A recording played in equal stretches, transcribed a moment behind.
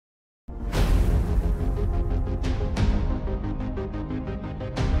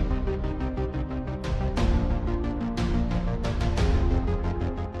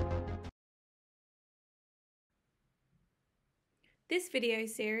This video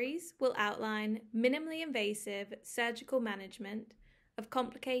series will outline minimally invasive surgical management of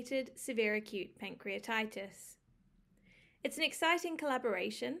complicated severe acute pancreatitis. It's an exciting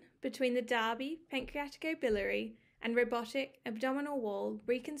collaboration between the Derby Pancreaticobiliary and Robotic Abdominal Wall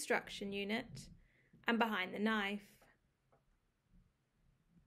Reconstruction Unit and Behind the Knife.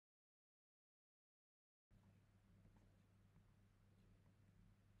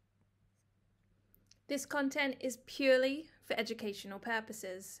 This content is purely for educational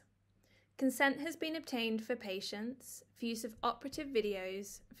purposes. Consent has been obtained for patients for use of operative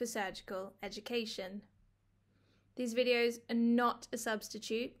videos for surgical education. These videos are not a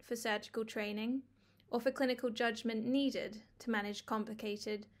substitute for surgical training or for clinical judgment needed to manage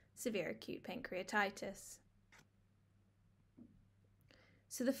complicated severe acute pancreatitis.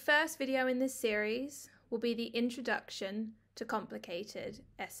 So the first video in this series will be the introduction to complicated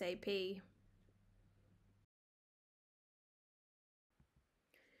SAP.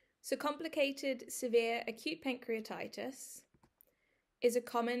 So complicated severe acute pancreatitis is a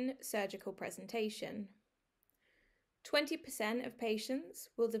common surgical presentation. 20% of patients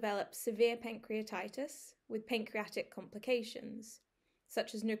will develop severe pancreatitis with pancreatic complications,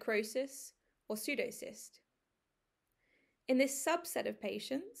 such as necrosis or pseudocyst. In this subset of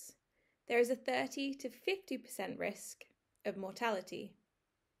patients, there is a 30 to 50% risk of mortality.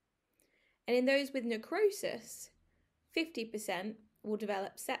 And in those with necrosis, 50% will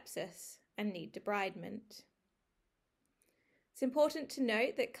develop sepsis and need debridement. It's important to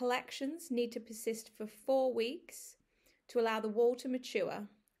note that collections need to persist for 4 weeks to allow the wall to mature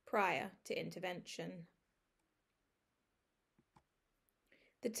prior to intervention.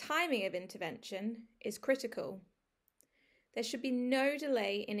 The timing of intervention is critical. There should be no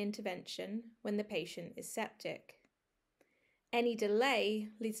delay in intervention when the patient is septic. Any delay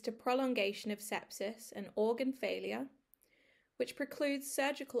leads to prolongation of sepsis and organ failure, which precludes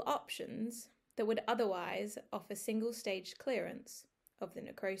surgical options that would otherwise offer single-stage clearance of the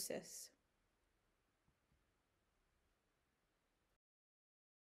necrosis.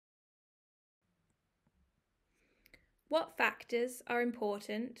 What factors are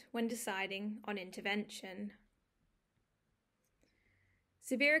important when deciding on intervention?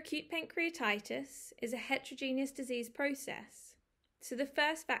 Severe acute pancreatitis is a heterogeneous disease process, so the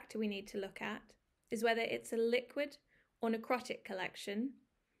first factor we need to look at is whether it's a liquid or necrotic collection,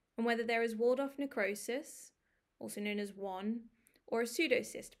 and whether there is walled-off necrosis, also known as WON, or a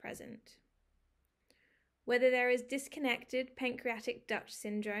pseudocyst present. Whether there is disconnected pancreatic duct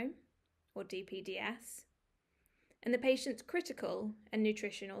syndrome, or DPDS, and the patient's critical and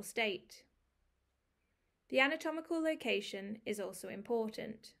nutritional state. The anatomical location is also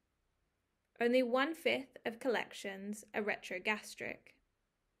important. Only 1/5 of collections are retrogastric.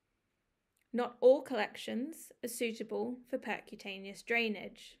 Not all collections are suitable for percutaneous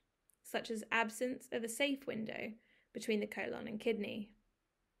drainage, such as absence of a safe window between the colon and kidney,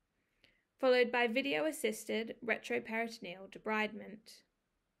 followed by video-assisted retroperitoneal debridement.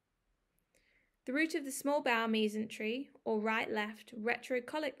 The root of the small bowel mesentery or right-left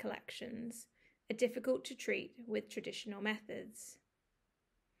retrocolic collections are difficult to treat with traditional methods.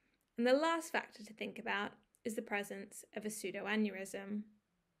 And the last factor to think about is the presence of a pseudoaneurysm.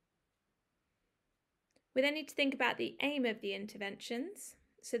 We then need to think about the aim of the interventions.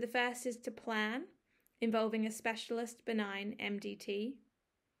 So the first is to plan, involving a specialist benign MDT,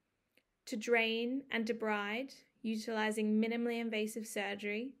 to drain and debride, utilising minimally invasive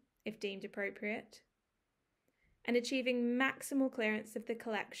surgery if deemed appropriate, and achieving maximal clearance of the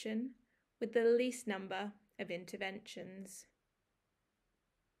collection with the least number of interventions.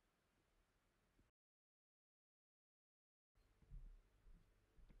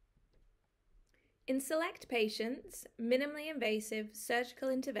 In select patients, minimally invasive surgical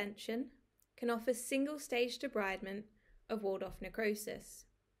intervention can offer single-stage debridement of walled-off necrosis.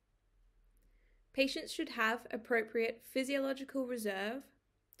 Patients should have appropriate physiological reserve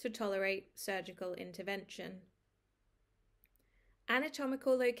to tolerate surgical intervention.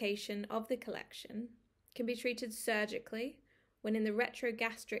 Anatomical location of the collection can be treated surgically when in the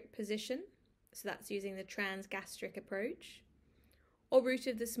retrogastric position, so that's using the transgastric approach, or root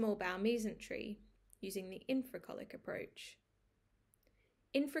of the small bowel mesentery, using the infracolic approach.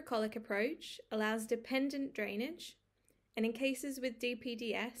 Infracolic approach allows dependent drainage, and in cases with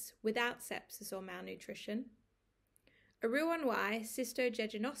DPDS without sepsis or malnutrition, a Roux-en-Y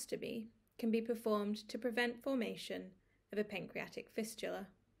cystogeganostomy can be performed to prevent formation of a pancreatic fistula.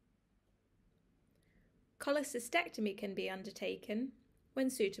 Cholecystectomy can be undertaken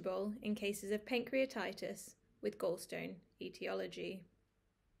when suitable in cases of pancreatitis with gallstone etiology.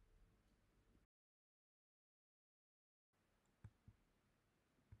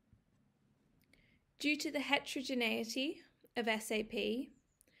 Due to the heterogeneity of SAP,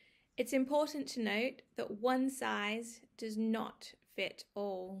 it's important to note that one size does not fit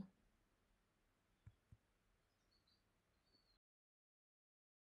all.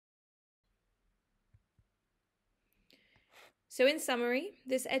 So in summary,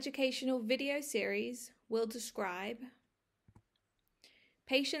 this educational video series will describe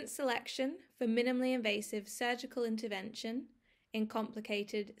patient selection for minimally invasive surgical intervention in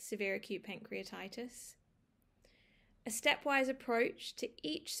complicated severe acute pancreatitis, a stepwise approach to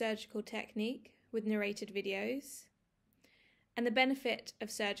each surgical technique with narrated videos, and the benefit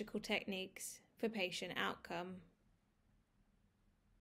of surgical techniques for patient outcome.